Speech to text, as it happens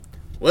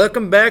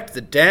Welcome back to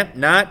the Damp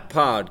Night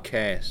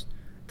Podcast.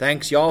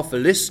 Thanks y'all for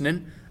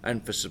listening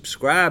and for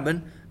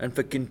subscribing and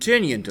for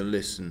continuing to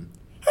listen.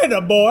 Hey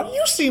there, boy.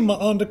 You see my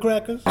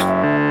undercrackers?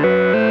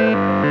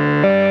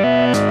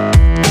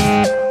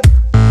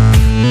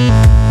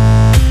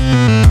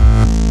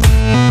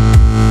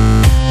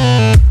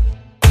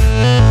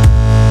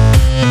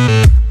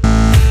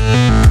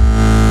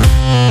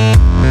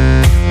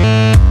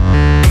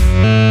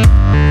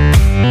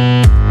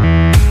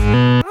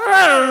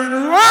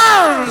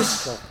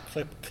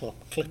 Clip, clop,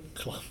 clip,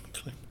 clop,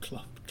 clip,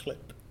 clop,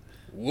 clip.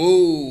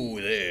 Whoa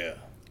there.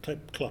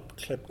 Clip, clop,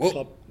 clip, Whoa,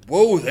 clop.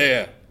 whoa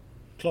there.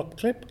 Clop,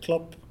 clip,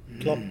 clop,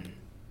 clop.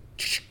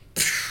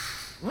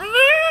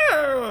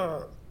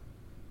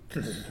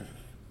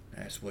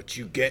 That's what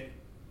you get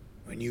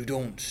when you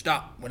don't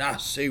stop when I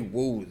say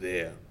whoa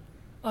there.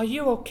 Are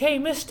you okay,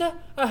 mister?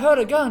 I heard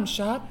a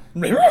gunshot.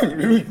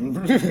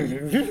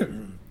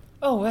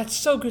 Oh, that's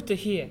so good to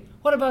hear.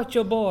 What about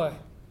your boy?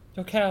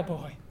 Your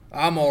cowboy?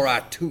 I'm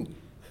alright too.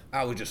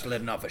 I was just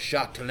letting off a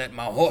shot to let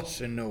my horse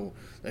know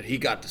that he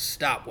got to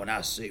stop when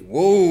I say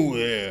whoa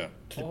there.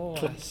 Oh, I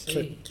Clip, see.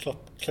 clip,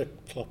 clop,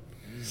 clip, clop.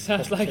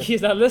 Sounds like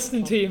he's not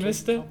listening to you,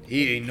 mister.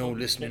 He ain't no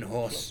listening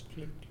horse.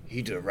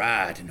 He a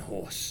riding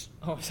horse.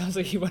 Oh, sounds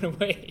like he went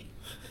away.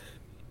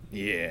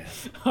 Yeah.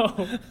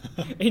 Oh,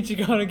 ain't you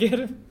gonna get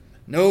him?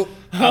 Nope.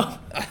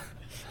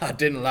 I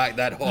didn't like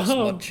that horse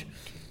Oh. much.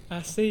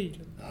 I see.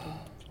 Oh,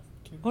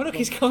 look,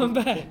 he's coming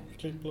back.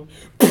 Clip, clop.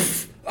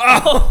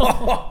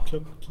 Oh!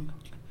 Clip, clip,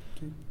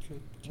 clip,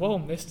 clip. Whoa,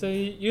 mister,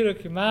 you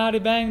look mighty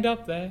banged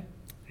up there.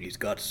 He's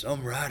got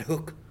some right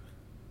hook.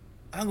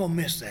 I'm gonna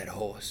miss that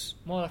horse.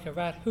 More like a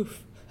right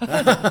hoof.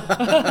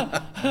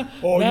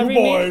 Oh, Marry you me?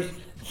 boys.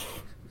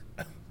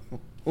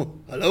 Oh,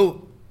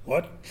 hello?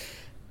 What?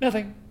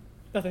 Nothing.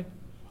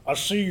 I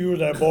see you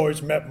there,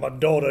 boys, met my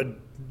daughter,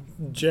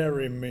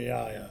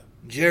 Jeremiah.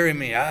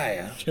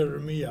 Jeremiah.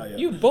 Jeremiah.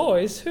 You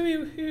boys?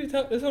 Who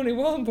thought there's only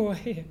one boy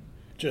here?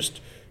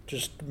 Just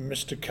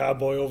Mr.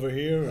 Cowboy over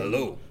here. and-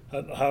 Hello.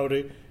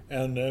 Howdy.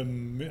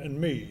 And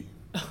me.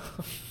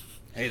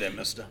 Hey there,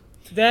 mister.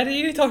 Daddy,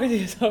 you talking to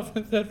yourself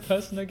in third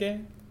person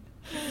again?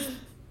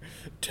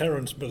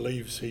 Terrence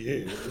believes he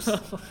is.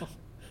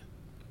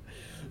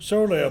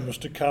 So there,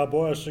 Mr.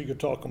 Cowboy, I see you're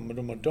talking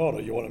to my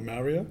daughter. You want to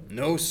marry her?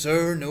 No,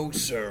 sir, no,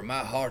 sir. My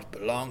heart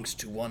belongs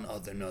to one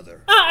other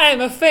another. I am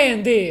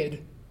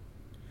offended.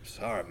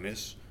 Sorry,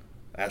 miss.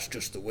 That's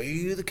just the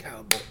way of the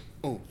cowboy.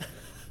 Oh.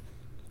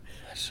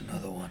 That's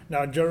another one.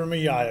 Now,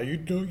 Jeremiah, you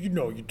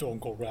know you don't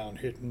go around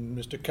hitting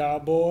Mr.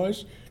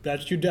 Cowboys.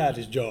 That's your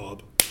daddy's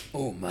job.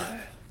 Oh,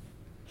 my.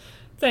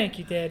 Thank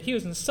you, Dad. He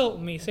was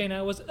insulting me, saying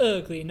I was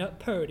ugly, not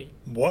purty.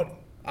 What?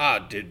 I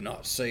did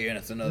not say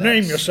anything of that.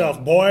 Name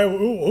yourself, boy.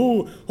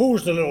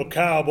 Who's the little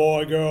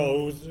cowboy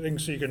girl who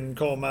thinks he can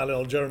call my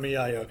little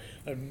Jeremiah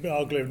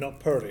ugly, not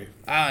purty?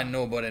 I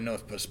nobody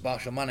knows per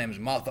special. My name's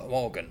Martha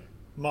Organ.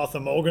 Martha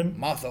Morgan?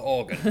 Martha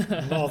Organ.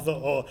 Martha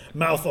or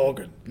mouth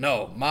organ?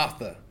 No,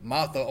 Martha.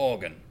 Martha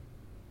Organ.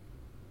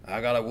 I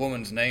got a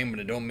woman's name,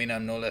 but it don't mean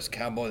I'm no less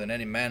cowboy than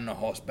any man on a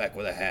horseback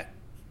with a hat.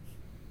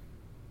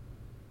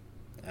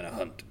 And I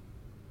hunt.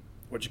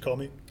 What'd you call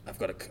me? I've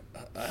got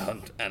I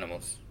hunt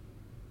animals.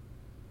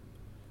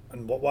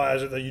 And why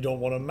is it that you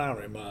don't want to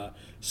marry my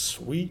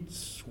sweet,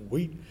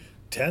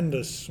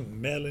 tender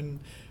smelling,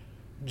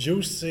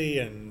 juicy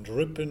and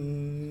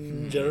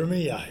dripping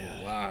Jeremiah?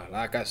 Wow,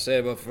 like I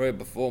said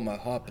before, my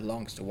heart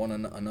belongs to one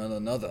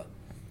another.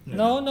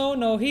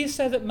 No. He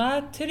said that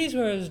my titties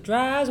were as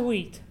dry as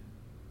wheat.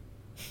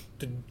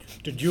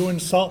 Did you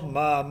insult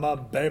my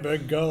baby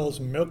girl's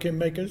milky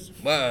makers?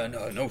 Well,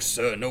 no,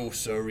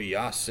 sirree.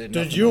 I said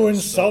nothing. Did you of the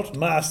insult sort.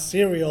 my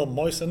cereal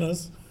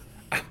moisteners?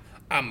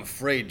 I'm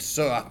afraid,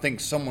 sir. I think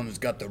someone's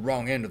got the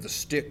wrong end of the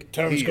stick.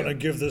 Terrence here. gonna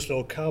give this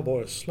little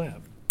cowboy a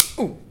slap.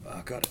 Oh,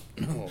 I got it.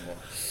 No,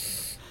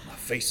 my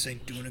face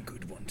ain't doing a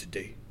good one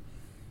today.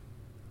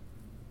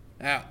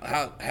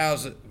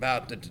 How's it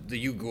about the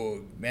you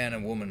go man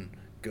and woman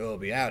girl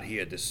be out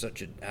here at this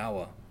such an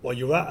hour? Well,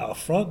 you're at our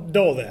front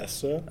door there,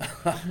 sir.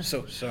 I'm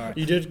so sorry.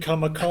 You did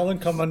come a-calling,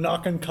 come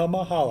a-knocking, come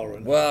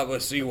a-hollering. Well, we'll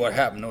see what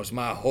happened. It was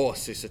my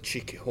horse. He's a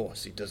cheeky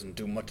horse. He doesn't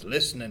do much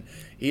listening.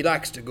 He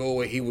likes to go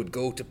where he would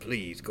go to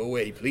please. Go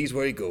where he please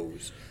where he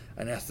goes.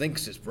 And I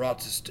think it's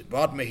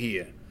brought me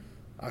here.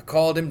 I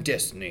called him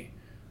Destiny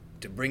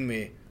to bring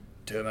me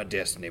to my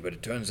destiny, but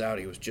it turns out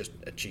he was just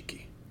a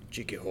cheeky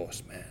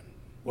horse, man.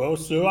 Well,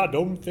 sir, I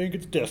don't think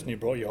it's Destiny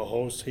brought your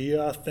horse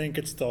here. I think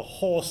it's the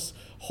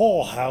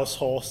whorehouse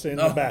horse in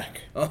the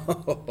back.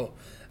 Oh,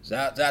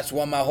 that's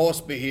why my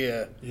horse be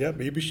here, Yep,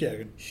 he be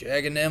shagging.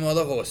 shagging them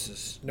other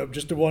horses. Nope,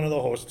 just the one of the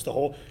horses. The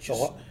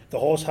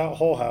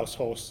whorehouse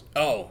horse.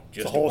 Oh,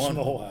 The just horse one. in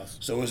the whorehouse.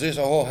 So is this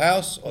a whole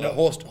house, or the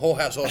whole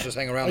house horses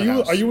hang around the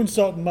house? Are you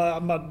insulting my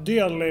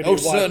dear lady No,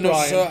 wife, sir, no,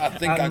 Brian, sir, I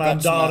think and I my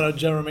got daughter, I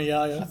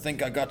Jeremiah?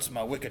 think I got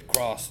my wicked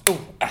cross.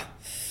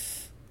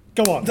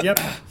 Go on, yep.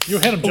 You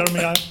hit him,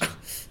 Jeremiah.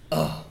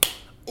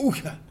 Ooh.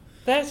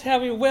 That's how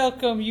we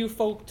welcome you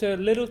folk to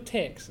Little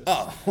Texas.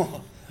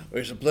 Oh,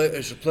 it's a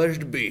pleasure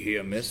to be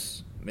here,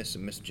 miss.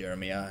 Miss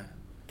Jeremiah.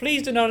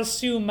 Please do not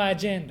assume my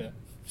gender.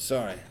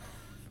 Sorry.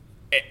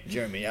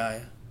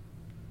 Jeremiah.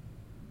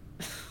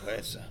 Well,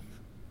 it's a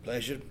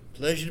pleasure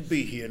to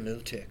be here in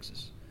Little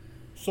Texas.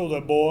 So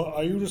there, boy,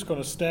 are you just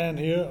gonna stand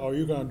here, or are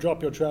you gonna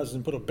drop your trousers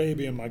and put a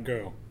baby in my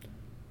girl?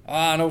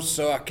 Ah, no,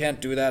 sir, I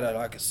can't do that.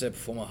 Like I said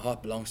before, my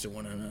heart belongs to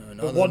one another.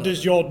 But what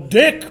does your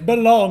dick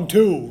belong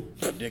to?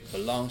 My dick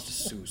belongs to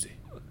Susie.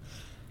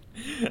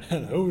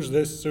 And who's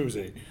this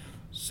Susie?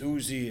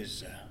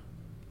 Susie's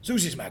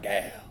my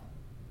gal.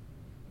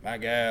 My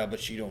gal, but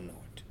she don't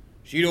know it.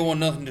 She don't want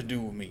nothing to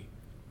do with me.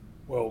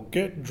 Well,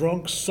 get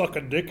drunk, suck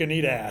a dick, and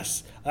eat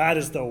ass. That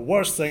is the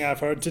worst thing I've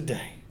heard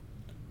today.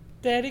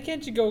 Daddy,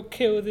 can't you go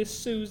kill this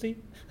Susie?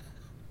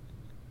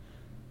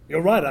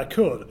 You're right, I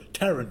could.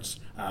 Terrence,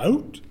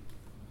 out?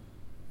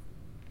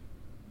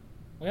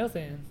 Well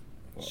then,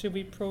 should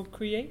we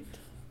procreate?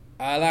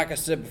 Like I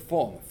said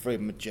before, I'm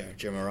afraid my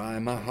Jeremiah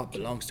and my heart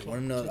belongs to one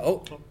another.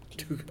 Oh,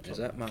 is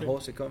that my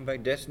horse that coming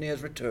back? Destiny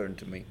has returned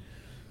to me.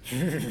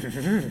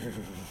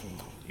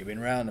 You been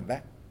round the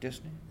back,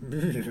 Destiny?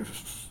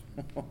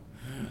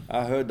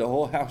 I heard the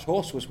whole house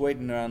horse was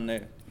waiting around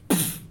there.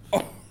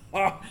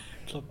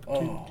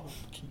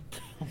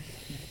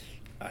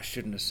 I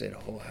shouldn't have said a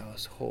whole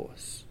house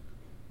horse.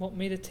 Want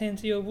me to tend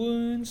to your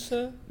wounds,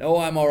 sir? No,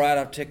 I'm all right.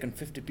 I've taken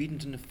 50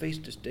 beatings in the face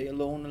to stay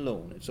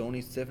alone. It's only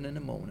 7 in the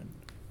morning.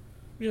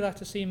 Would you like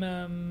to see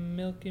my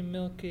milky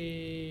milk?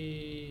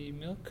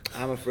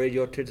 I'm afraid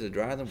your tits are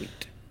drier than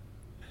wheat.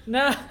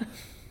 Nah.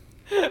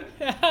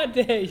 How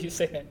dare you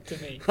say that to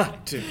me?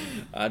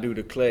 I do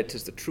declare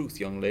 'tis the truth,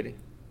 young lady.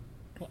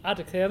 Well, I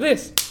declare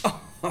this.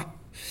 I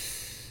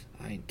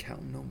ain't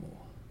counting no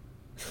more.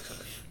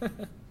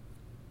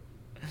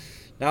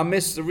 Now,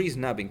 miss, the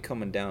reason I've been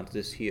coming down to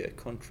this here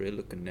country,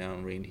 looking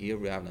down around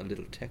here out in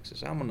Little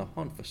Texas, I'm on the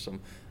hunt for some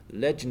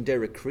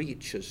legendary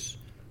creatures.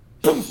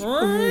 Well,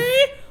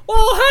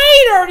 hey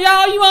there,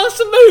 y'all. You want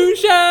some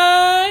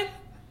moonshine?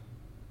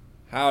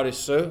 Howdy,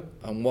 sir.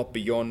 And what be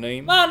your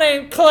name? My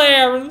name's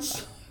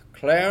Clarence.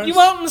 Clarence? You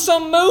wanting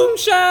some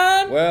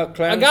moonshine? Well,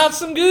 Clarence, I got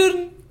some good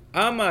 'un.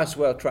 I might as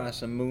well try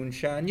some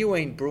moonshine. You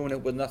ain't brewing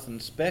it with nothing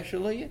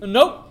special, are you?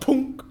 Nope.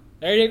 Punk.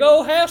 There you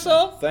go. Have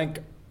some. Thank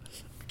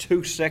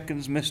 2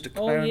 seconds, Mr.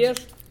 Oh, Clarence.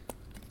 yes.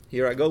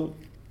 Here I go.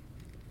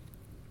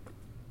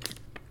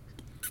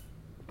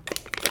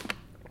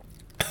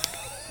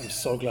 I'm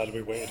so glad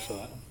we waited for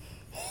that.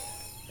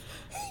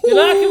 You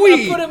like it when I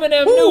Ooh-wee. put them in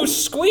them new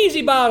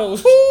squeezy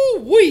bottles?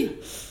 Ooh-wee.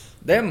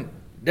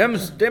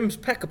 Them's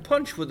pack a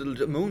punch with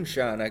the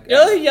moonshine. Yes.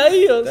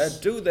 That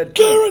do.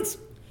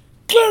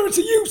 Clarence,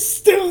 are you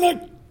still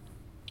like,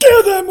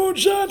 get that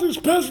moonshine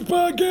to pass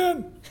by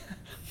again?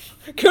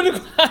 Couldn't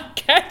quite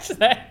catch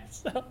that.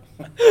 So.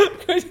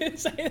 Could you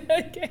say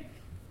that again?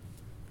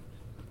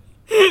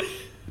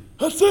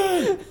 I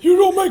said, you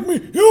don't make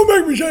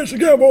me say this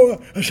again, boy.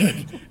 I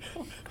said,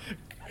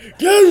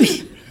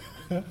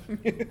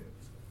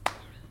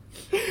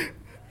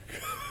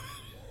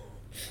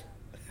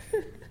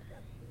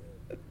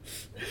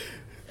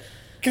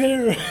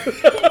 Clarence.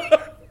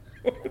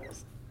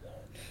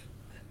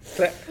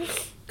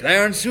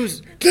 Clarence,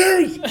 who's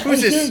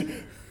Clarence,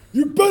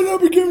 you better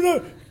not be giving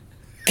up.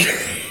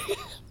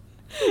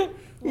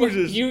 who's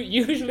this?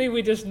 Usually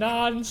we just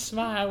nod and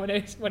smile when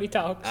he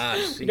talks. I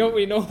see. We don't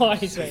really know what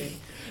he's saying.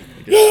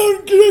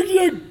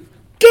 Goddamn.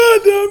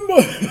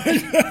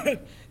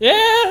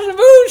 Yeah, the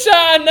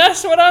moonshine.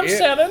 That's what I'm Yeah.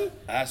 selling.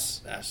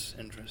 That's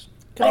interesting.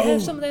 Can I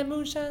have some of that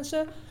moonshine,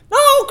 sir? No,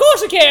 of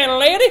course I can,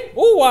 lady.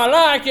 Oh, I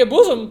like your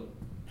bosom.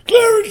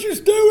 Clarence, you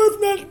stay away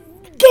from that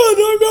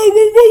goddamn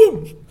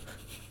album.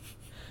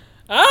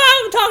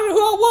 I'm talking to who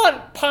I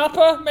want.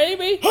 Papa,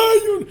 maybe. Hey,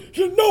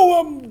 you know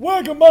I'm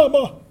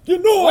Wagamama. You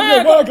know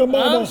I'm your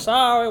Wagamama. I'm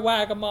sorry,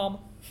 Wagamama.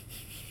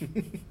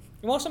 You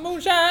want some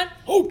moonshine?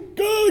 Oh,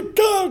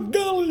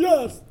 God,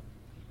 yes.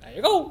 There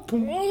you go.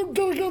 I'm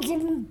gonna get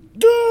some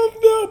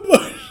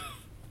goddamn.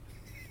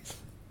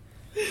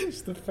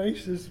 It's the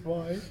faces,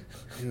 why?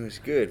 It was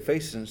good.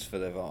 Faces for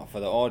the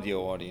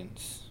audio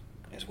audience.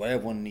 It's what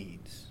everyone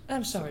needs.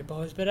 I'm sorry,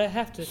 boys, but I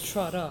have to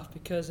trot off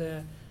because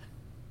I'm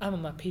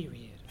on my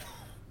period.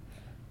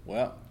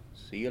 Well,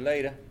 see you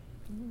later.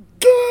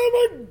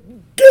 Goddamn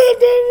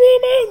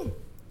woman!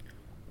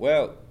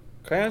 Well,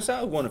 Clarence,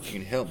 I wonder if you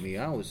can help me.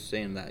 I was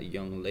saying that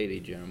young lady,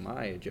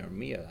 Jeremiah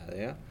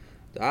there.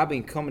 I've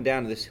been coming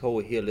down to this whole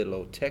here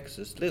little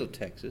Texas.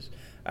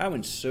 I've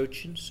been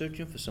searching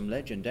for some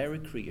legendary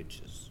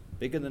creatures.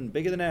 Bigger than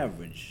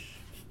average.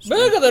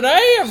 Bigger than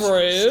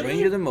average?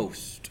 Stranger than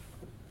most.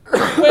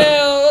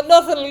 Well,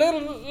 nothing.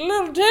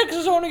 Little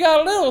Texas only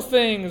got little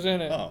things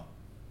in it. Oh.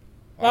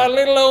 Like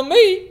little old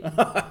me.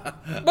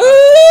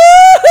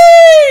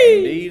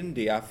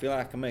 Indeed. I feel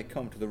like I may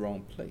come to the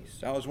wrong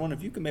place. I was wondering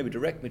if you could maybe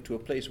direct me to a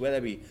place where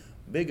there be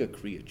bigger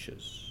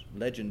creatures,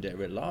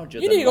 legendary, larger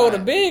You than need to go to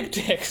life. Big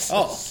Texas.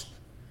 Oh.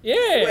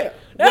 Yeah.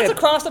 That's where?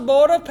 across the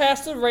border,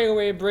 past the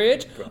railway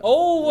bridge,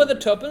 over the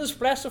Tuppence,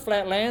 past the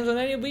flatlands, and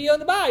then you'll be on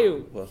the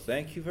bayou. Well,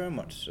 thank you very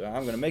much, sir.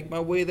 I'm going to make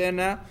my way there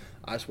now.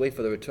 I just wait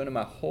for the return of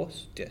my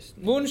horse,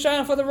 Destiny.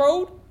 Moonshine for the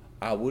road?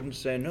 I wouldn't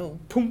say no.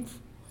 Poof.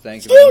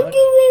 Thank you very much.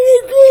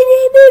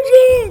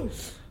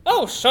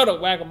 Oh, shut up,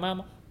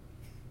 Wagamama.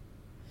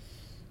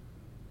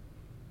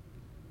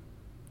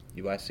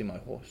 You guys see my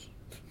horse?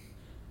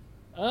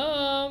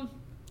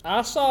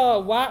 I saw a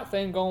white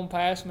thing going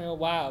past me a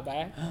while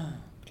back.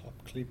 Clop,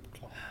 cleep,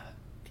 clop.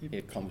 Cleep,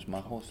 Here comes my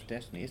horse,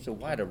 Destiny. It's a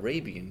white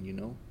Arabian, you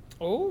know.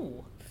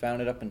 Oh.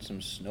 Found it up in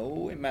some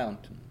snowy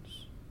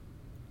mountains.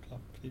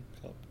 clop, cleep,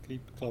 clop,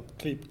 cleep, clop,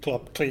 cleep,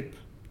 clop, cleep.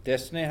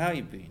 Destiny, how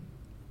you been?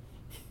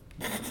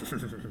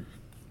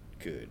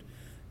 Good.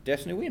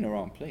 Destiny, we in the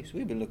wrong place.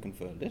 We've been looking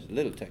for this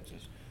little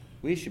Texas.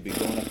 We should be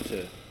going up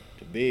to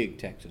big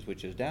Texas,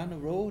 which is down the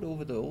road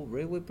over the old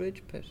railway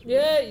bridge.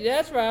 Yeah,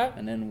 that's right.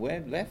 And then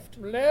where left?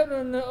 Living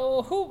in the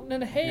old hootin'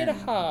 and hater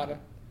harder.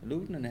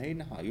 Luton and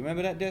Hayden Hall. You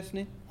remember that,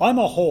 Destiny? I'm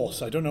a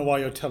horse. I don't know why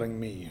you're telling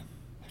me.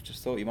 I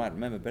just thought you might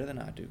remember better than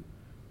I do.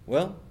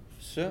 Well,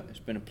 sir, it's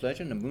been a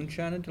pleasure and a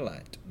moonshine and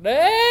delight.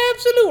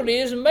 Absolutely,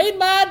 it's made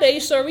my day,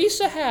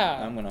 Sarisa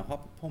Howe. I'm gonna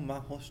hop upon my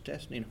horse,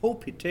 Destiny, and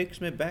hope he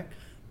takes me back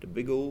to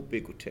big old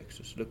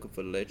Texas, looking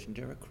for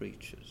legendary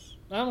creatures.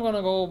 I'm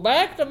gonna go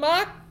back to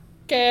my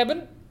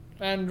cabin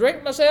and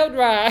drink myself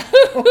dry.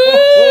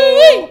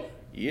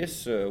 Yes,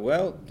 sir.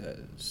 Well,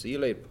 see you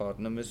later,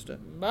 partner, mister.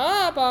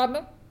 Bye,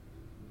 partner.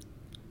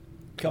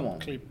 Come on.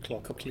 Cleep,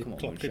 clop, Come cleep, on,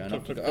 clop, cleep, moonshine.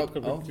 clop, cleep, Oh,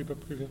 clop, oh. cleep,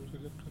 clop, cleep, clop,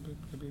 cleep,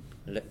 clop,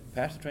 cleep,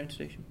 Past the train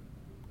station,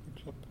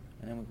 clop,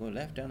 and then we'll go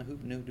left down the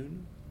hoop and doo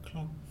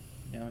clop.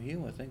 Down here,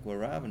 I think we're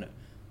arriving at.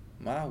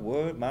 My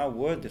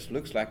word, this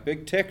looks like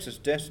big Texas,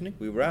 Destiny.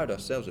 We've arrived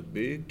ourselves at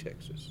big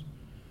Texas.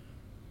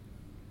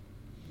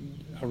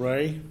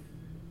 Hooray.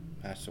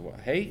 That's the way.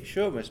 Hey,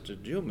 sure,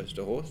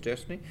 Mr. Horse,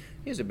 Destiny.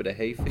 Here's a bit of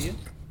hay for you.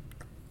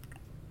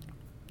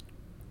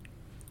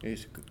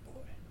 He's a good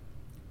boy.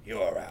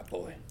 You're all right,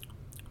 boy.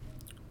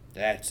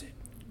 That's it.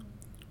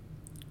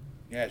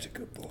 That's a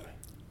good boy.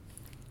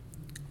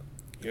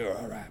 You're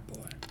all right,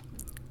 boy.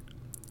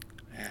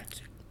 That's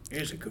it.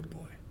 Here's a good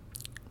boy.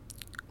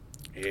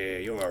 Yeah,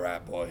 you're all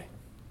right, boy.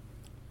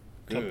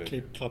 Clop, Good.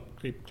 cleep, clop,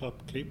 cleep,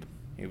 clop, cleep.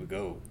 Here we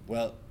go.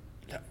 Well,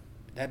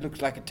 that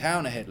looks like a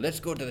town ahead. Let's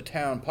go to the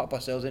town, pop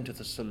ourselves into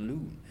the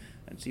saloon,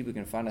 and see if we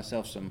can find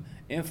ourselves some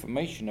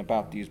information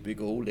about these big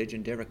old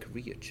legendary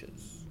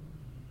creatures.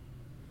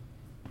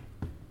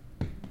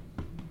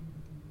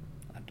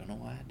 I don't know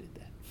why I did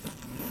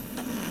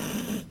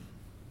that.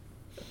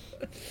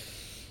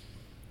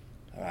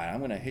 All right, I'm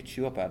going to hit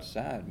you up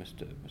outside,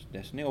 Mr.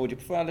 Destiny, or would you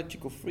prefer I let you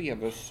go free?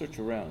 Have a search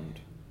around.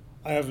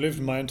 I have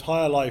lived my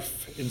entire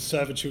life in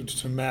servitude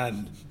to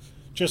man.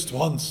 Just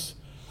once,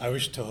 I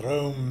wish to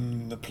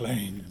roam the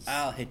plains.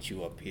 I'll hit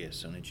you up here,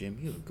 Sonny Jim.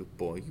 You're a good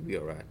boy. You'll be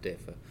all right there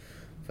for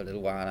a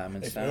little while. I'm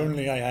If inside.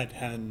 only I had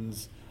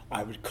hands,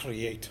 I would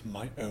create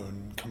my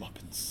own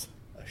comeuppance.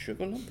 A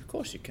sugar lump? Of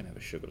course you can have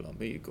a sugar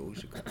lump. Here you go.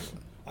 He's a good boy.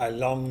 I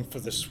long for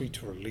the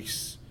sweet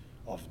release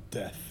of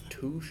death.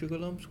 2 sugar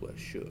lumps? Well,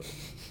 sure.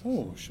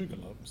 Oh, sugar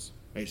lumps.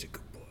 He's a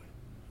good boy.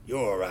 You're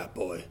all right,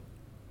 boy.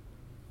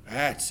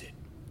 That's it.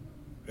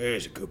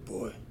 He's a good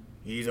boy.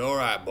 He's all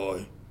right,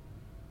 boy.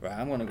 Right,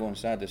 I'm going to go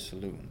inside this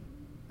saloon.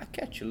 I'll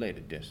catch you later,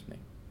 Destiny.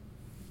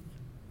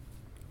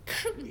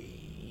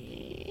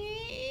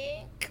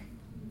 Creak.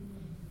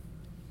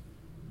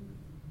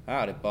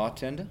 Howdy,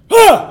 bartender.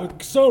 Ah!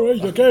 Sorry,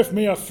 you gave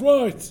me a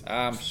fright.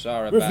 I'm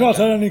sorry We've about not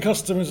that. had any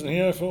customers in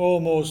here for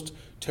almost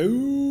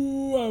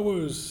 2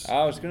 hours.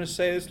 I was going to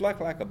say it's like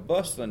a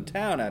bustling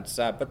town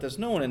outside, but there's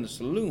no one in the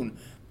saloon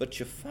but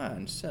your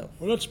fine self.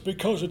 Well, that's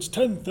because it's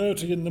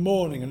 10:30 in the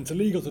morning and it's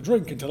illegal to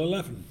drink until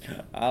 11.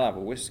 I'll have a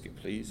whiskey,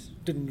 please.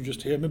 Didn't you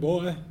just hear me,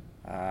 boy?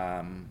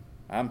 I'm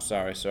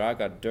sorry, sir. I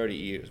got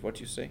dirty ears. What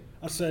you say?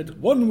 I said,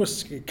 1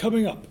 whiskey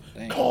coming up.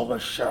 Thank Call the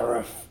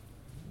sheriff.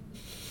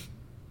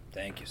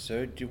 Thank you,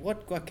 sir.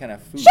 What kind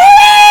of food?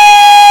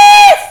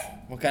 Sheriff!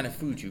 What kind of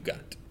food you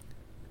got?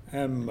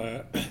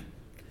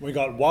 We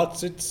got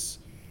Watsits,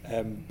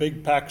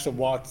 big packs of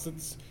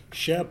Watsits,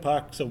 share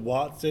packs of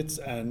Watsits,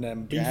 and Do you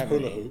beef have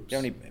hula any, hoops. do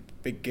you have any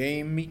big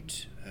game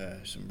meat?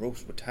 Some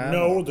roast potato?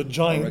 No, the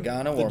giant,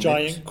 oregano the or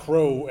giant mint?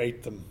 crow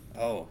ate them.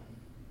 Oh,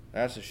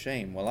 that's a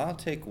shame. Well, I'll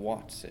take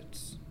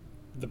Watsits.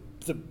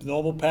 The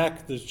normal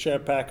pack, the share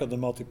pack, or the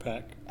multi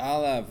pack.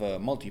 I'll have a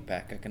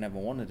multi-pack. I can have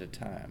one at a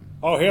time.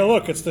 Oh, here,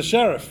 look, it's the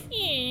sheriff.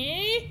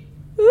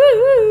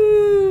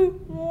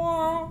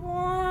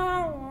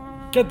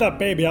 Get that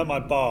baby out my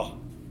bar.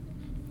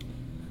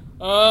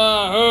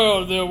 I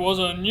heard there was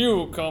a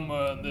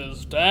newcomer in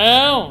this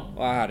town.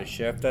 Well, howdy,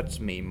 Sheriff. That's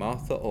me,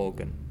 Martha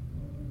Organ.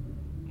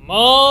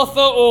 Martha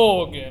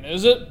Organ,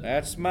 is it?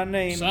 That's my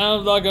name.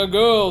 Sounds like a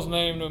girl's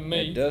name to It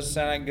me. does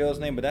sound like a girl's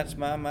name, but that's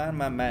my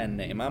man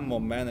name. I'm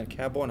more man than a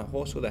cowboy and a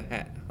horse with a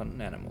hat,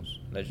 hunting animals,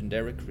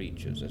 legendary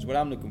creatures. That's what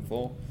I'm looking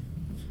for.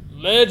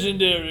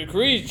 Legendary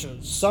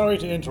creatures. Sorry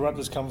to interrupt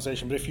this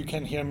conversation, but if you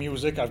can hear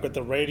music, I've got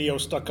the radio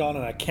stuck on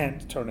and I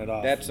can't turn it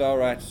off. That's all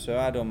right, sir.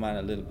 I don't mind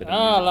a little bit of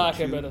I music like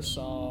or a two. bit of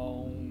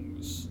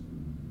songs.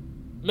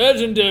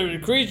 Legendary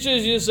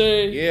creatures, you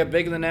say? Yeah,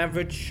 bigger than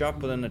average,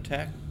 sharper than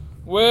attack.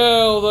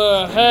 Well,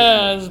 there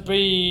has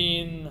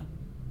been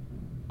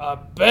a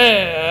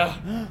bear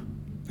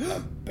A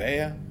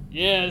bear?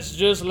 Yes,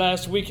 just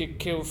last week it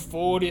killed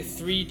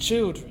 43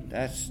 children.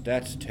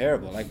 That's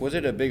terrible. Like, was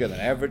it a bigger than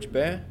average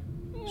bear?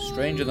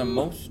 Stranger than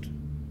most?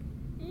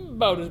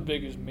 About as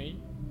big as me.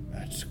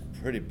 That's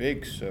pretty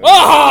big, sir.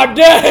 Ah,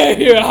 dare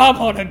you! I'm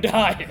on a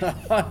diet.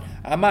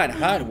 I might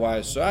hide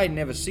wise, sir. I ain't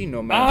never seen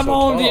no man I'm so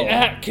on tall. the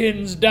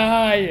Atkins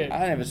diet.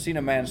 I never seen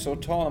a man so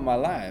tall in my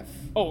life.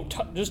 Oh,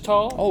 just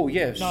tall? Oh,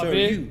 yes, Not sir.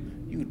 big?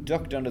 You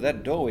ducked under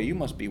that doorway. You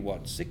must be,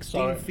 what, 16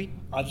 Sorry. feet?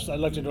 I'd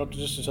like to interrupt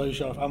you just to tell you,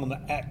 Sheriff, I'm on the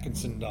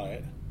Atkinson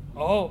diet.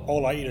 Oh.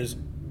 All I eat is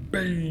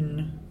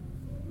bean.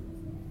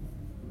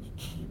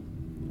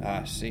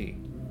 I see.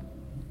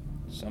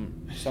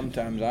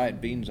 Sometimes I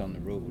eat beans on the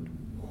road.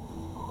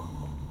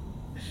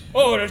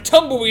 Oh, the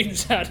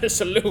tumbleweeds at the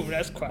saloon.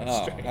 That's quite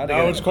Oh, strange. how'd I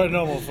No, get it's it? quite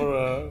normal for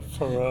a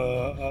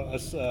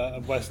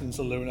Western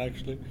saloon,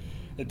 actually.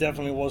 It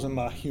definitely wasn't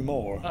my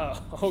humor.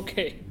 Oh,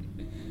 okay.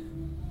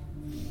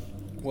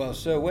 Well,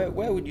 sir,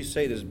 where would you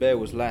say this bear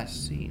was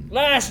last seen?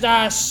 Last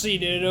I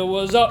seen it, it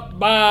was up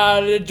by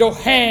the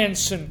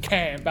Johansson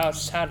camp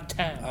outside of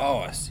town. Oh,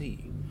 I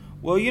see.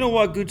 Well, you know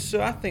what, good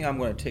sir? I think I'm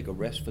going to take a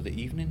rest for the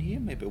evening here.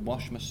 Maybe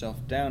wash myself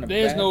down a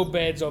There's bath. no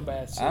beds or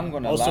baths. I'm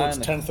going to Also, lie it's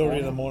in the 10:30 in the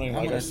corner. morning,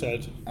 like I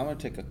said. I'm going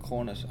to take a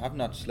corner. I've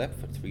not slept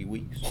for 3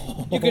 weeks.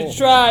 You could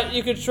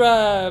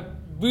try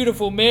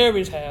Beautiful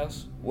Mary's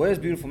house. Where's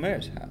Beautiful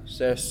Mary's house? Is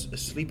there a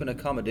sleeping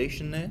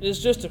accommodation there? It's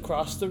just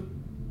across the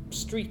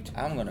street.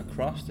 I'm going to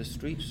cross the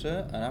street,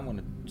 sir, and I'm going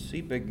to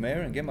see Big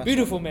Mary and get myself...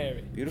 Beautiful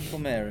Mary. Beautiful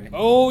Mary.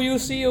 Oh, you'll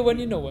see her when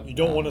you know You it.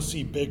 don't want to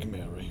see Big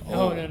Mary.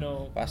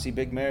 No. If I see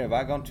Big Mary, have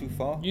I gone too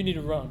far? You need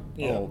to run.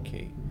 Yeah. Oh,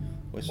 okay.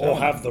 Well, so Or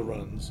I'm- have the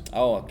runs.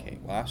 Oh, okay.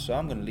 Well, so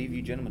I'm going to leave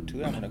you gentlemen to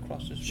it. I'm going to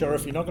cross this road.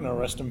 Sheriff, you're not going to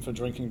arrest him for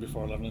drinking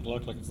before 11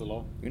 o'clock like it's the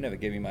law. You never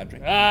gave me my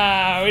drink.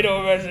 Ah, we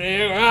don't mess with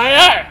you.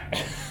 Aye.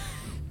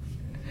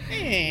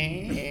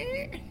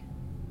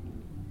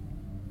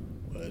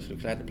 Well, this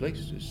looks like the place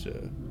is,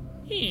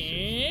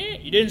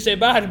 You didn't say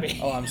bye to me.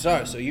 Oh, I'm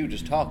sorry. So you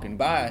just talking.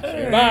 Bye,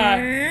 sir.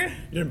 Bye.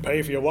 You didn't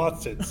pay for your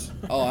Watsits.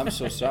 Oh, I'm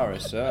so sorry,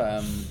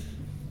 sir.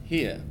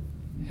 Here.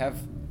 Have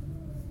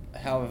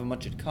however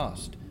much it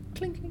cost.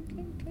 Clink, clink,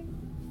 clink, clink.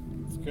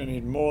 It's going to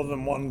need more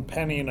than 1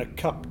 penny in a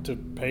cup to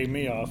pay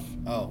me off.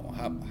 Oh,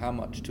 how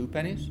much? 2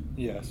 pennies?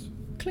 Yes.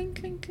 Clink,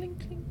 clink, clink,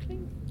 clink,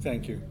 clink.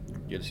 Thank you.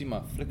 You see my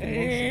flicking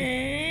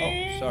motion?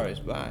 Oh, sorry, it's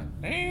bye.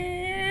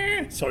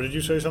 So, did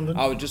you say something?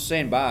 I was just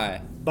saying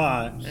bye.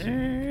 Bye.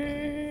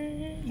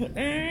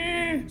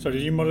 So,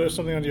 did you mutter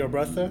something under your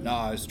breath there? No,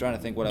 I was trying to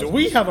think what I Do was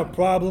we gonna have a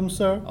problem,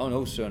 sir? say. Oh,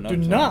 no, sir. No,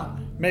 Do sir. not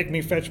make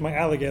me fetch my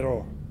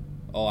alligator.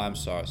 Oh, I'm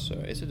sorry,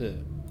 sir. Is it a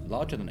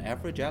larger than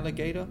average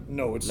alligator?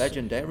 No, it's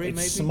Legendary, It's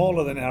maybe?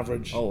 smaller than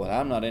average. Oh, well,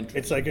 I'm not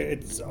interested.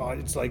 It's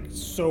like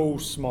so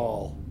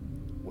small,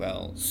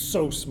 Well,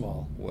 so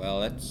small.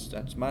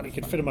 that's mighty It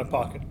can fine. fit in my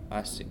pocket.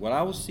 I see. Well,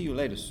 I will see you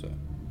later, sir.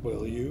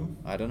 Will you?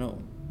 I don't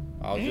know.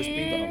 I'll just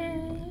be about.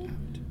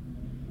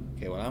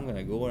 Okay, well, I'm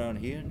gonna go around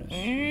here and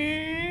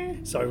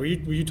just... Sorry, were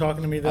you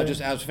talking to me there? I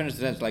was finished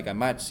the sentence like I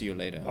might see you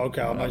later.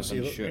 Okay, I But might was see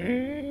you. unsure.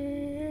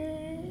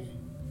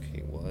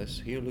 Okay, well, this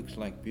here looks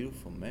like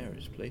Beautiful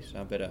Mary's place.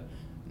 I better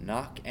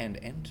knock and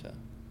enter.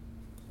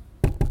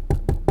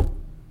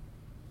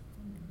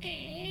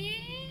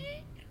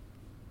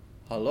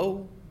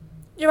 Hello?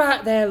 You're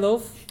out there,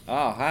 love.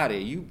 Oh,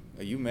 howdy.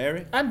 Are you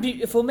Mary? I'm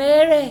Beautiful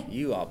Mary.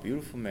 You are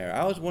Beautiful Mary.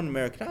 I was wondering,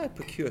 Mary, can I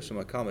procure some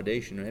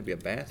accommodation and maybe a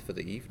bath for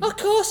the evening? Of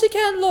course you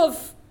can,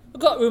 love.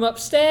 I've got a room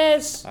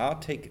upstairs. I'll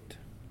take it.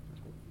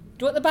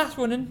 Do you want the bath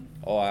running?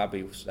 Oh, I'll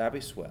be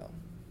swell.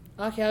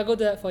 Okay, I'll go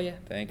do that for you.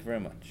 Thank you very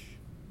much.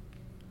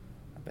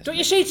 I best Do you want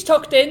your sheets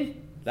tucked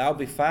in? That'll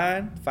be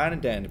fine. Fine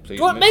and dandy, please. Do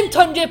you want miss. mint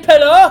on your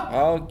pillow?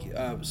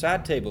 Oh,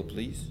 side table,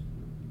 please.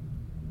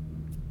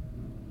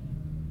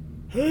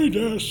 Hey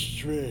there,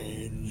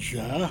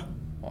 stranger.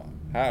 Oh,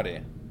 howdy.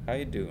 How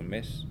you doing,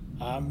 miss?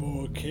 I'm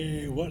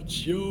okay.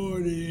 What's your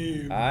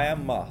name? I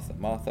am Martha.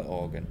 Martha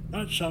Organ.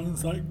 That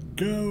sounds like a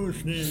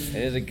girl's name. It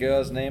is a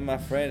girl's name, my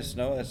friend.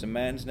 No, that's a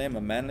man's name.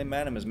 A manly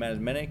man. I'm as man as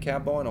many. A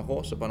cowboy and a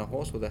horse upon a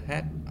horse with a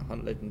hat. I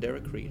hunt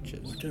legendary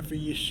creatures. Whatever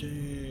you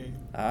say.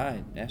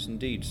 Aye, yes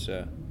indeed,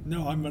 sir.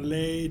 No, I'm a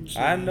lady.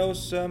 I know,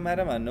 sir,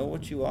 madam. I know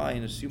what you are,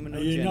 in assuming no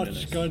Are you not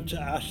genderness. going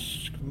to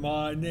ask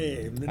my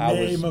name? The I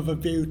name was- of a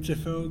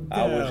beautiful girl.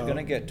 I was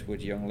gonna get to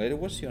it, young lady.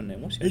 What's your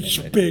name? What's your It's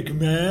name, lady? Big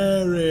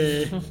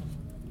Mary.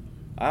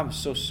 I'm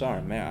so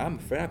sorry, Mary. I'm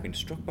afraid I've been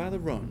struck by the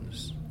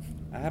runs.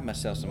 I had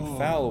myself some Oh.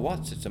 foul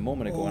Watsits a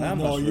moment ago, and I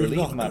no, must you've relieve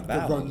not my got the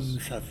bowels.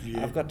 runs, have you?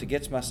 I've got to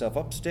get myself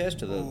upstairs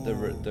to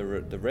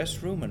the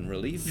restroom and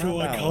relieve So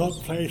my I bowels.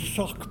 can't play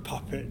sock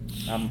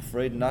puppets. I'm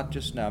afraid not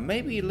just now.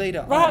 Maybe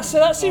later Right, on. so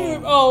that's the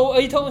room. Oh, are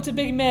you talking to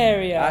Big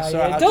Mary? Are That's you?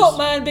 all right, I'll Don't just-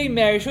 mind Big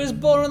Mary. She was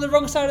born on the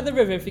wrong side of the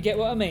river, if you get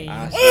what I mean.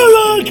 I see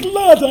I what like you mean.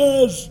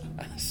 ladders.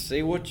 I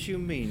see what you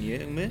mean,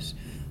 young miss.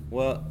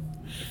 Well,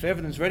 if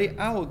everything's ready,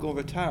 I will go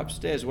retire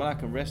upstairs where I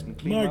can rest and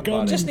clean my, My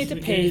body. Just need to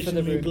pay for the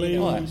occasionally room. bleed.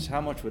 Nice.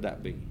 How much would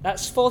that be?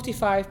 That's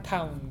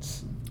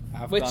 £45,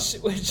 I've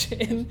which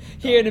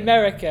here in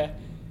America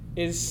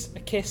is a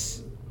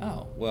kiss.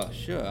 Oh, well,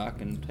 sure, I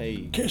can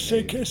pay.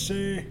 Kissy,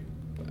 kissy.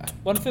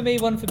 One for me,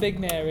 one for Big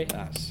Mary.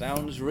 That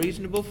sounds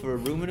reasonable for a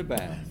room and a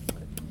bath.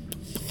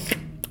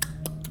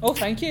 Oh,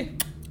 thank you.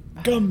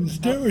 Gums,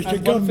 do it with your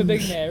And gums. one for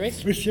Big Mary.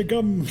 With your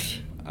gums.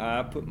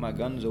 I put my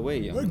guns away,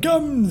 young.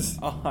 Gums!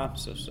 Oh, I'm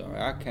so sorry.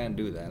 I can't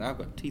do that. I've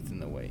got teeth in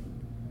the way.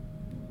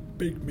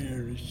 Big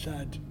Mary,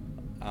 sad.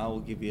 I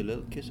will give you a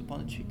little kiss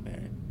upon the cheek,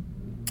 Mary.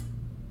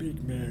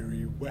 Big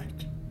Mary,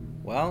 wet.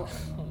 Well,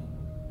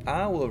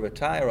 I will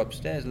retire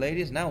upstairs,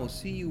 ladies, and I will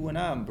see you when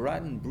I'm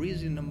bright and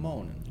breezy in the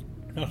morning.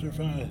 Not if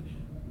I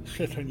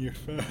sit on you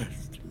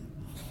first.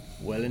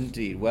 Well,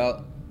 indeed.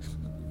 Well,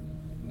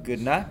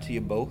 good night to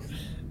you both.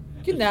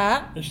 Good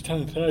night. It's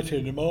 10:30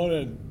 in the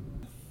morning.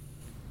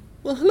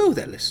 Well, hello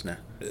there, listener.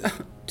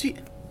 Do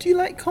you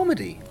like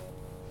comedy?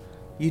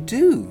 You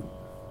do?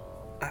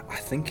 I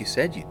think you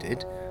said you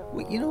did.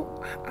 Well, you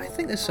know, I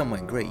think there's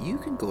somewhere great you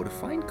can go to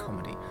find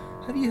comedy.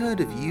 Have you heard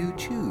of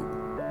YouTube?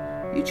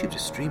 YouTube's a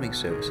streaming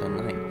service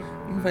online.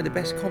 You can find the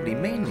best comedy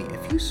mainly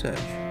if you search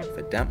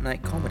for Damp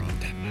Night Comedy.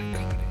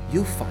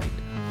 You'll find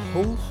a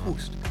whole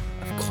host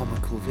of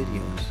comical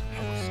videos.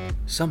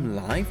 Some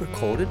live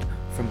recorded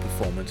from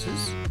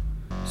performances,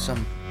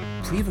 some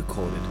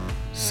pre-recorded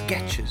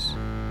sketches,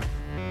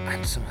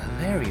 and some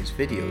hilarious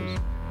videos.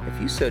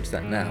 If you search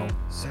that now,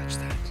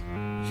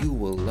 you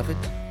will love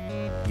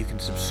it. You can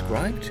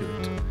subscribe to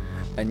it,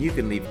 and you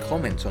can leave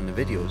comments on the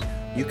videos.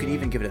 You can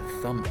even give it a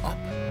thumb up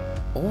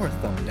or a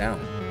thumb down.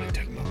 I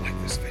did not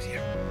like this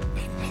video.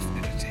 Not enough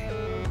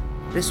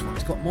nudity. This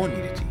one's got more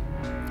nudity.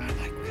 I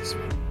like this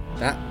one.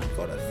 That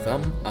got a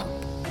thumb up.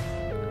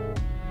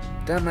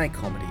 Damn Night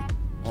Comedy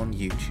on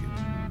YouTube.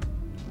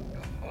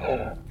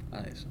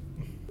 Nice.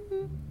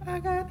 I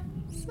got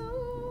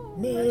so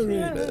Mary,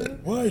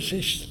 why is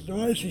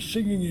he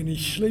singing in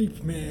his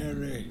sleep,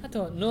 Mary? I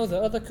don't know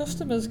that other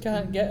customers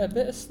can't get a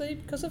bit of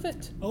sleep because of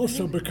it.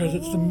 Also because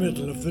it's the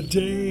middle of the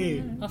day.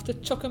 I'll have to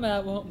chuck them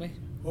out, won't we?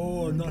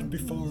 Oh, not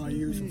before I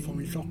use them for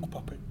my sock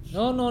puppets.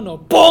 No.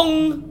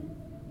 Bong!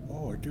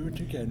 Oh, do it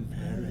again,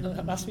 Mary. No,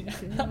 that must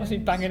be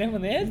banging him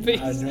on the head,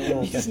 but I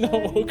know. he's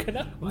not woken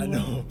up. I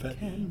know, but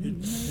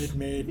it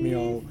made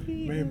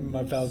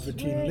my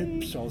velveteen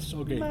lips all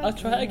soggy. I'll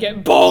try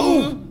again.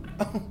 Bong!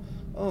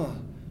 Oh,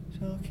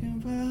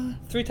 talking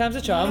about 3 times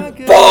the charm.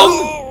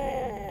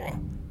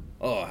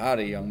 Oh,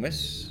 howdy, young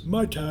miss.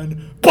 My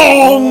turn.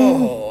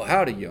 Bong! Oh,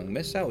 howdy, young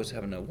miss. I was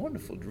having a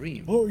wonderful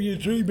dream. What were you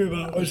dreaming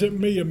about? Was it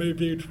me or my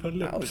beautiful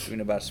I was lips?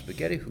 dreaming about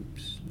spaghetti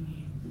hoops.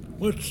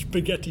 What's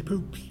spaghetti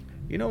poops?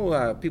 You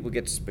know, people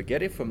get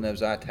spaghetti from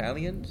those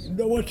Italians?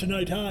 No, what's an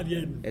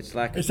Italian? It's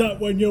like Is that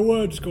when your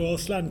words go all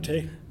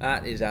slanty?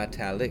 that is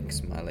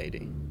italics, my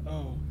lady.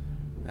 Oh.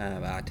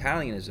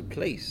 Italian is a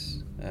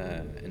place,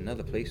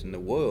 another place in the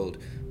world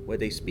where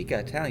they speak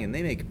Italian.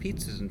 They make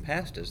pizzas and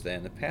pastas there,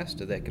 and the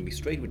pasta there can be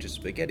straight, which is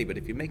spaghetti, but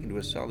if you make it into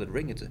a solid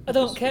ring, it's a I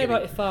don't care spaghetti.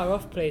 about your far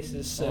off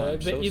places, sir, I'm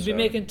but so you've been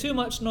sorry. making too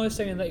much noise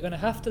saying that you're going to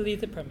have to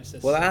leave the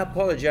premises. Well, I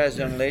apologize,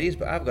 young ladies,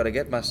 but I've got to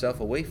get myself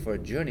away for a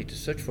journey to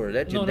search for a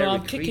legendary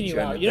I'm kicking you creature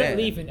in out. the You're not bear.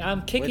 leaving.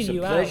 I'm kicking Well, it's a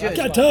you out. pleasure. That's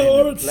Get why. out.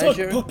 been a It's sock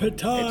pleasure. puppet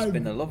time. It's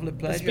been a lovely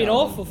pleasure. been I will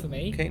awful for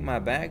me. Take my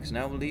bags and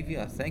I will leave you.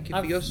 I thank you for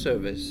I've- your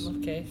service.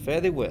 Okay.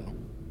 Fare thee well.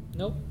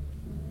 Nope.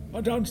 My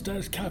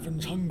downstairs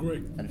cabin's hungry.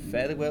 And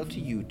fare thee well to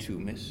you too,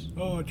 miss.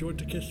 Oh, do you want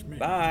to kiss me?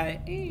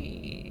 Bye.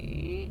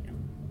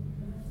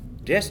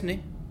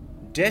 Destiny.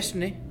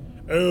 Destiny.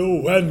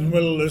 Oh, when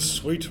will the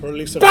sweet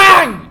release of...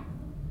 Bang!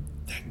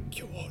 Thank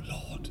you, oh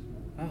Lord.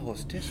 My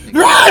horse Destiny.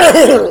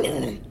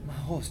 My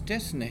horse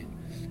Destiny.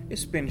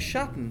 It's been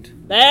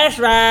shortened. That's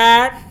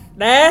right.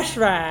 That's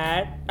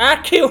right.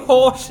 I kill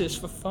horses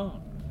for fun.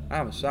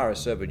 I'm sorry,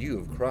 sir, but you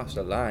have crossed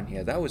a line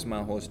here. That was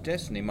my horse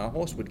Destiny. My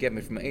horse would get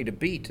me from A to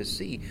B to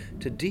C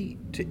to D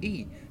to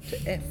E to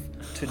F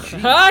to G.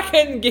 I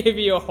can give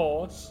you a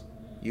horse.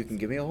 You can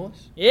give me a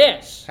horse?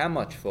 Yes. How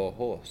much for a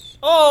horse?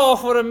 Oh,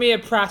 for the mere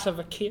price of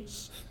a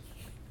kiss.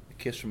 A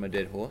kiss from a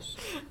dead horse?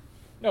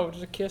 No,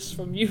 just a kiss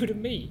from you to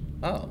me.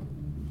 Oh.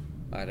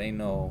 I didn't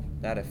know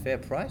that a fair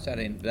price. That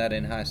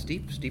ain't high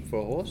steep for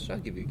a horse. I'll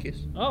give you a kiss.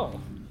 Oh,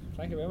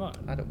 thank you very much.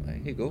 I don't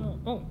mind. Here you go.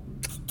 Oh.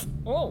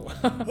 Oh.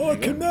 Oh,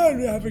 can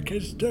Mary have a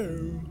kiss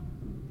too?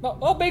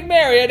 Oh, Big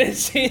Mary, I didn't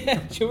see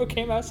that. She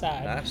came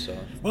outside. I saw.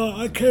 Well,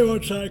 I came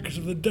outside because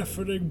of the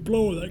deafening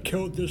blow that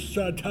killed this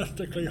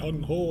fantastically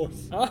hung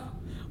horse. Oh,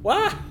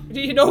 why do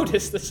you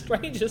notice the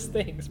strangest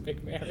things,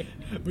 Big Mary?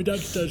 My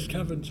downstairs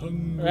cabin's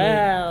hungry.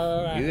 Well,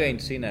 all right. You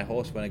ain't seen that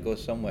horse when it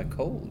goes somewhere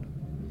cold.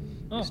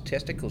 Oh. His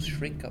testicles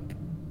shrink up.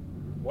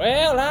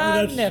 Well,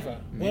 I That's- never.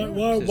 Why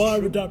This is would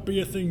true. that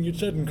be a thing you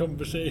said in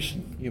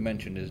conversation? You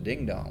mentioned his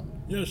ding dong.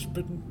 Yes,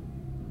 but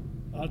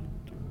I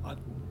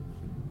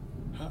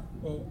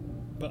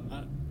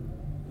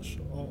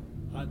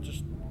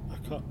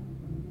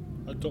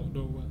don't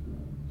know where.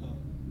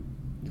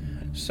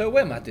 So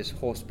where might this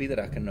horse be that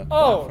I can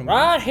acquire Oh, from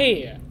right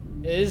here.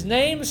 His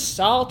name's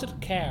Salted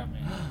Caramel.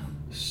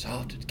 you?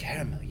 Salted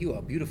caramel. You are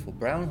a beautiful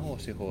brown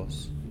horsey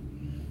horse.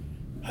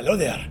 Hello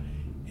there.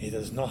 It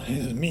is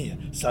me,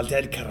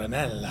 Salted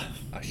Caramel.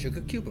 A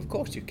sugar cube, of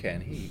course you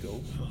can. Here you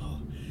go.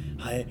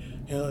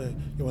 You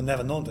will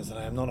never notice that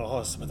I am not a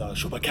horse, but a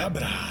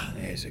chupacabra.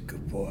 He's a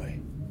good boy.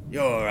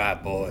 You're all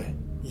right, boy.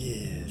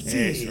 Yes.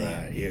 That's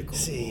right. You're a good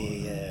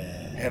See,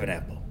 boy. Have an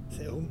apple.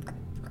 so,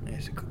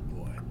 He's a good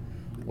boy.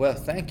 Well,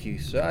 thank you,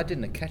 sir. I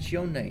didn't catch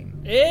your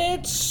name.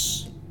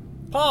 It's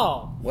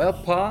Paul. Well,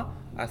 Pa,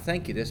 I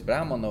thank you this, but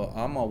I'm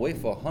on my way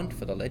for a hunt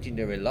for the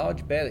legendary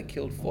large bear that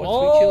killed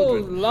 43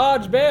 children.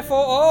 Large bear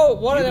for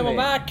one of You them are may-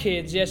 my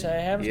kids. Yes, I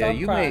haven't Yeah, stopped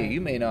you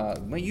crying. may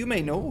not. Well, you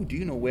may know. Do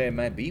you know where it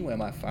might be? Where I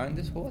might find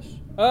this horse?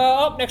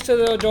 Up next to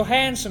the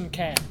Johansson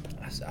camp.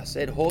 I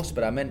said horse,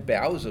 but I meant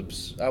bear. I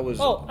was.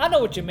 Oh, I know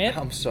what you meant.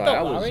 I'm sorry. Don't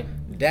I was worry.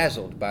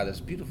 dazzled by this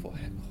beautiful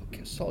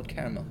salt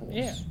caramel horse.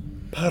 Yeah.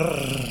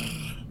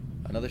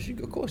 Another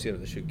sugar. Of course, the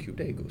other sugar cube.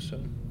 There you go,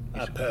 son.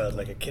 I purred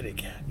like a kitty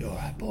cat. You're all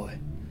right, boy.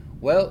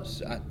 Well,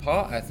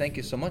 Pa, I thank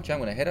you so much. I'm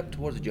going to head up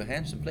towards the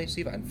Johansson place,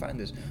 see if I can find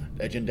this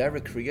legendary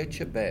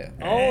creature bear.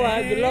 All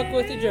right. Good luck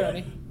with your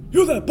journey.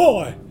 You there,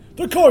 boy!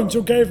 The coins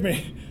you gave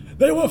me,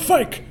 they were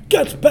fake!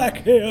 Get back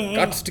here!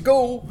 Gots to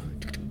go.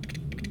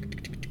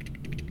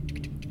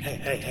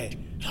 Hey.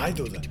 I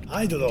do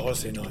the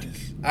horsey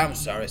noise. I'm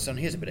sorry, son.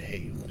 Here's a bit of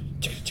hay.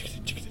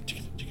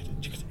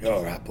 You're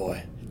all right,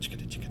 boy.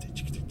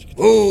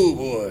 Oh,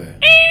 boy.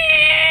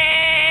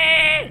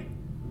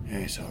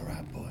 He's all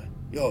right, boy.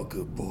 You're a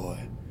good boy.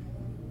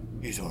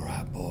 He's all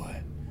right,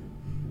 boy.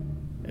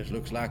 This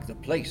looks like the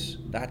place.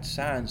 That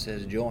sign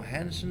says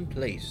Johansson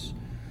Place.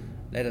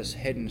 Let us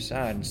head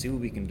inside and see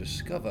what we can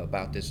discover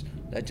about this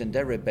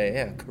legendary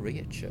bear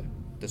creature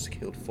that's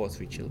killed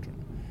 43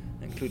 children,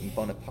 including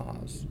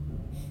Bonaparte.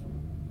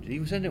 Did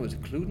you say it was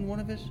including one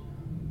of his?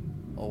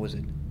 Or was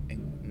it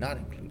not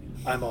including?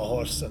 I'm a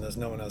horse and there's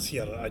no one else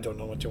here. I don't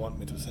know what you want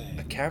me to say.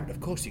 A carrot? Of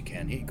course you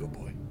can. Here you go,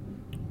 boy.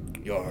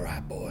 You're all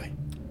right, boy.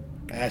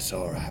 That's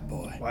all right,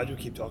 boy. Why do you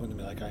keep talking to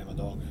me like I am a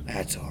dog?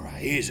 That's all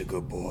right. He's a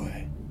good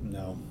boy.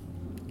 No.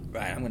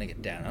 Right, I'm going to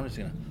get down. I'm just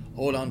going to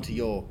hold on to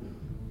your...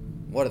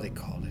 What do they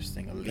call this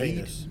thing? A lead?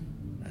 Penis.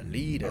 A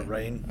lead? A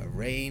rein. A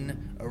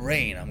rein. A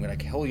rein. I'm going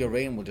to hold your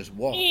rein. We'll just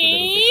walk for a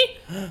little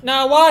bit.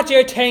 Now, what do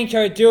you think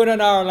you're doing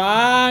in our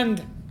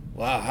land?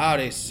 Well,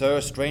 howdy,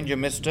 sir. Stranger,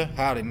 mister.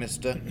 Howdy,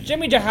 mister.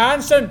 Jimmy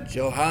Johansson.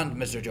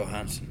 Mr.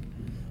 Johansson.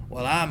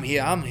 Well, I'm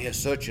here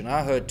searching.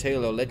 I heard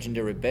tale of a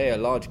legendary bear, a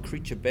large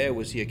creature bear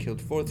was here, killed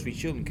 43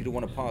 children, killed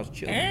one of Pa's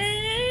children.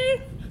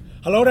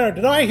 Hello there,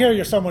 did I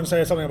hear someone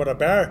say something about a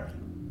bear?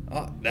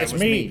 Oh, that It's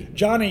was me,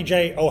 Johnny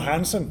J.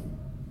 O'Hanson.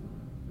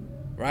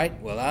 Right?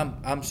 Well,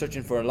 I'm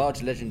searching for a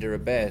large legendary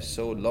bear,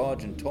 so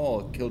large and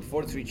tall, killed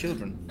 43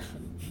 children.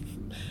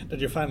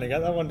 Did you finally get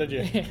that one, did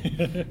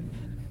you?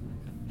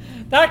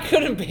 That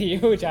couldn't be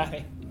you,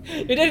 Johnny.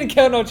 You didn't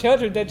kill no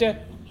children, did you?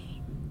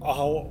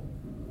 Oh,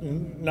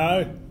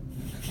 no.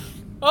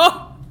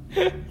 Oh!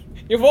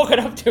 You've woken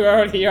up too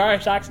early. Your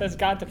Irish accent's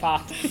gone to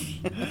pot.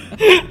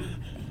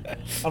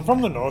 I'm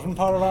from the northern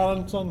part of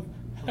Ireland, son.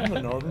 I'm from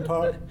the northern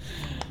part.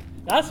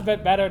 That's a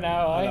bit better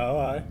now, eh? No,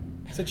 aye.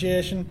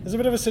 Situation. There's a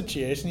bit of a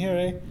situation here,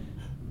 eh?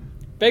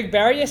 Big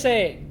bear, you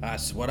say?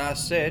 That's what I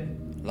said.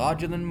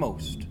 Larger than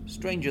most,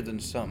 stranger than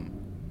some,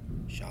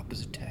 sharp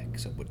as a tack,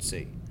 some would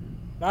say.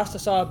 Last I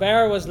saw a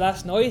bear was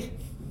last night.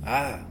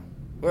 Ah,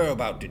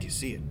 whereabout did you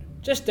see it?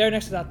 Just there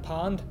next to that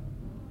pond.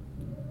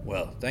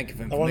 Well, thank you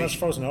for The one that's information.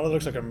 frozen over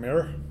looks like a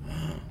mirror.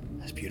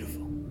 That's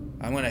beautiful.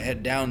 I'm gonna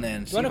head down there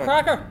and see You want a if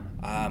I- cracker?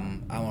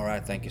 I'm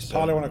alright, thank you, sir.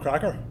 Polly want a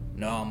cracker?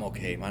 No, I'm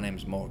okay. My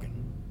name's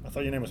Morgan. I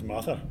thought your name was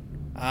Martha.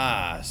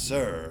 Ah,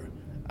 sir.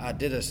 I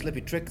did a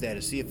slippy trick there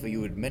to see if you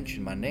would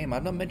mention my name.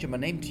 I've not mentioned my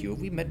name to you. Have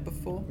we met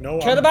before? No,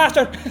 Kill the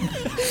bastard!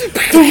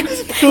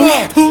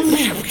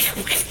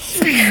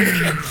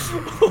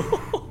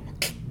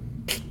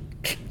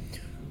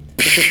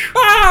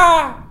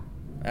 Ah!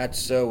 That,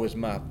 sir, was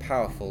my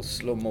powerful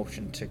slow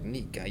motion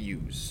technique I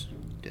use.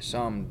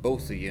 Disarmed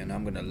both of you, and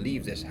I'm gonna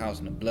leave this house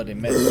in a bloody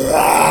mess.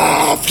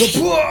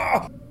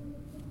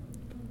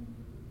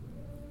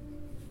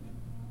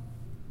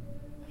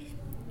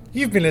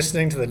 You've been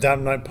listening to the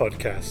Damn Night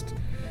Podcast.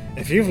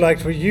 If you've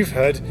liked what you've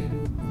heard,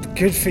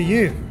 good for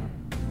you.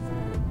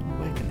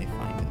 Where can they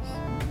find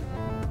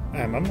us?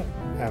 I'm not.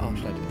 Oh,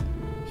 should I do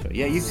it? So,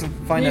 yeah, you can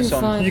find You us can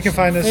on find- You can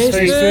find us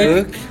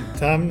Facebook. Facebook,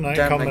 Damn Night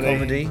Damn Comedy, Night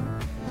Comedy.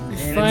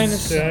 Find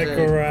us-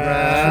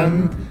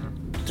 Instagram,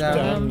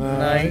 Damn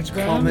Night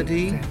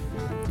Comedy.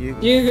 You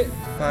You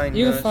find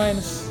you us can find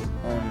us.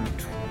 on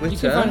You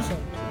Twitter. can find us.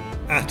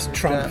 at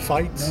Trump Da-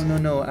 Fights,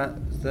 No,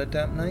 at the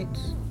Damp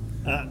Nights.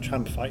 at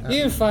Trump Fights.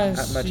 You can find At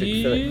us. Magic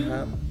You Philip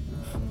Hap.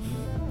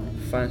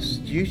 Find us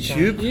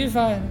YouTube. you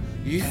find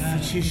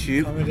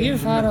YouTube. You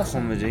find us.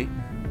 Comedy.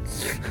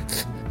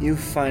 You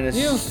find us.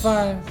 you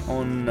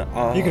find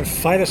on. You can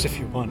fight us if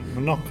you want.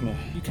 We're not gonna.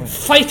 you can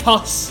fight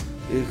us.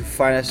 You can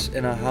find us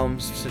in our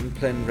homes sitting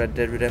playing Red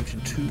Dead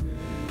Redemption 2.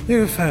 You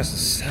can find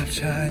us on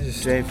Snapchat.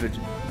 Just David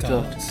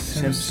Dot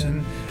Simpson.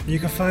 Simpson. You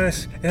can find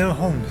us in our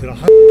homes at a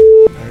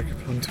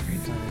tweet.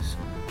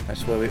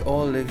 That's where we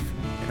all live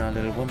in our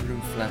little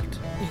one-room flat.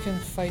 You can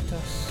fight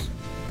us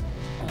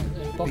on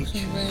the boxing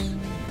Beaches. ring.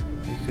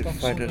 You could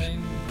Boxing find us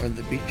ring. on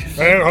the beaches.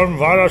 Hey, come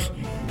find us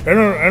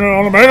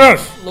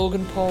Anonymous!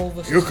 Logan Paul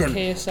versus You can-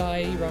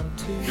 KSI round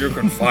 2. You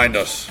can find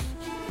us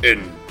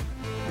in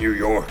New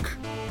York,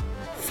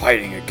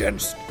 fighting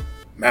against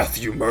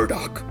Matthew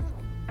Murdoch.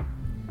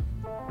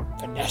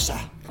 Vanessa.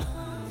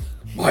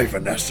 My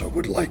Vanessa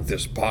would like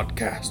this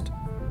podcast.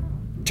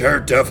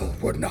 Daredevil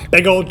would not.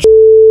 Big old